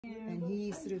And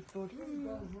he sort of thought,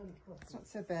 it's not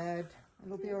so bad,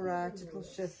 it'll be all right, it'll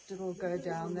shift, it'll go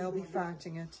down, they'll be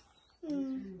fighting it.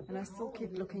 And I still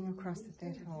kept looking across at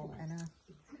that hole, and I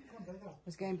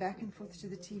was going back and forth to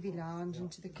the TV lounge,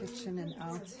 into the kitchen and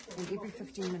out, and every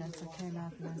 15 minutes I came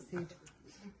out and I said,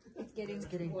 it's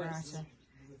getting brighter,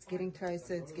 it's getting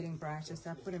closer, it's getting brighter. So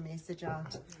I put a message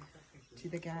out to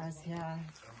the guys here,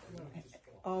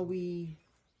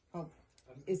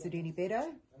 is it any better?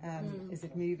 Is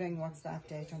it moving? What's the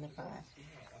update on the fire?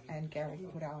 And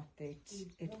Gareth put out that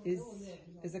it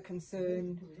is a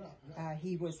concern.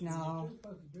 He was now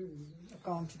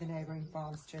gone to the neighbouring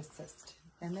farms to assist.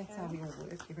 And that's how we all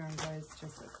work, everyone goes to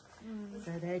assist.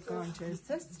 So they'd gone to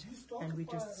assist, and we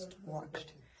just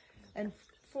watched. And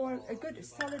for a good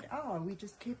solid hour, we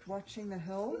just kept watching the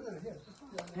hill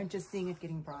and just seeing it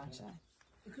getting brighter.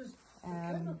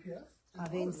 I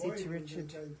then said to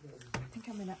Richard, I think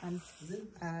I'm going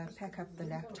to pack up the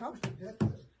laptop.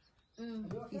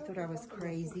 He thought I was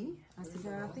crazy. I said,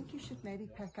 no, I think you should maybe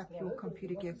pack up your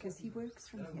computer gear, because he works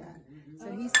from here. So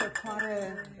he's got quite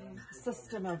a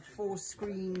system of 4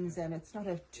 screens, and it's not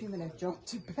a 2-minute job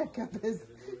to pack up his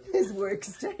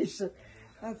workstation.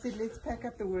 I said, let's pack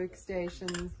up the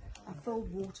workstations. I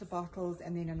filled water bottles,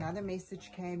 and then another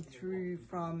message came through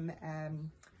from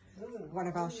one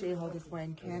of our shareholders,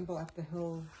 Wayne Campbell, up the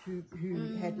hill, who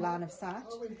had line of sight,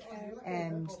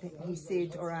 and he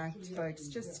said, all right folks,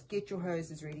 just get your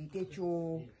hoses ready,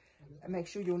 make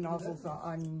sure your nozzles are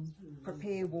on,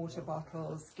 prepare water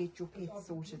bottles, get your pets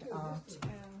sorted out,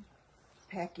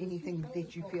 pack anything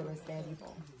that you feel is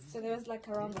valuable. So there was like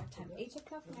around what time, 8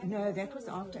 o'clock? No, that was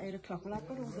after 8 o'clock. Well, I've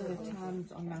got all the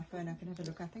times on my phone, I can have a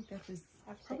look. I think that was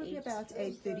probably about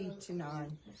 8:30 to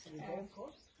 9.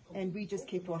 And we just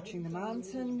kept watching the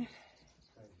mountain.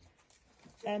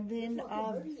 And then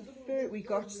we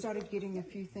started getting a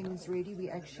few things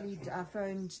ready. I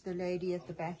phoned the lady at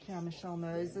the back here, Michelle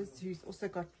Moses, who's also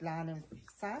got line of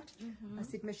sight. I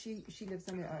said, Miss, she lives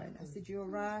on her own. I said, you're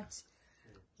right.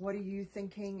 What are you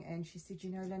thinking? And she said, you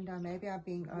know, Linda, maybe I'm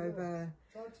being over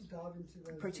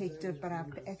protective, but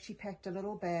I've actually packed a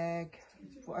little bag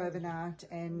for overnight,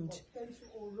 and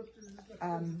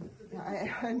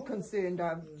I'm concerned.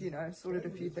 I've, sorted a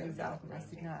few things out, and I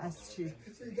said, no, us too.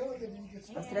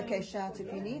 I said, okay, shout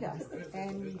if you need us.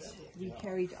 And we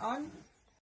carried on.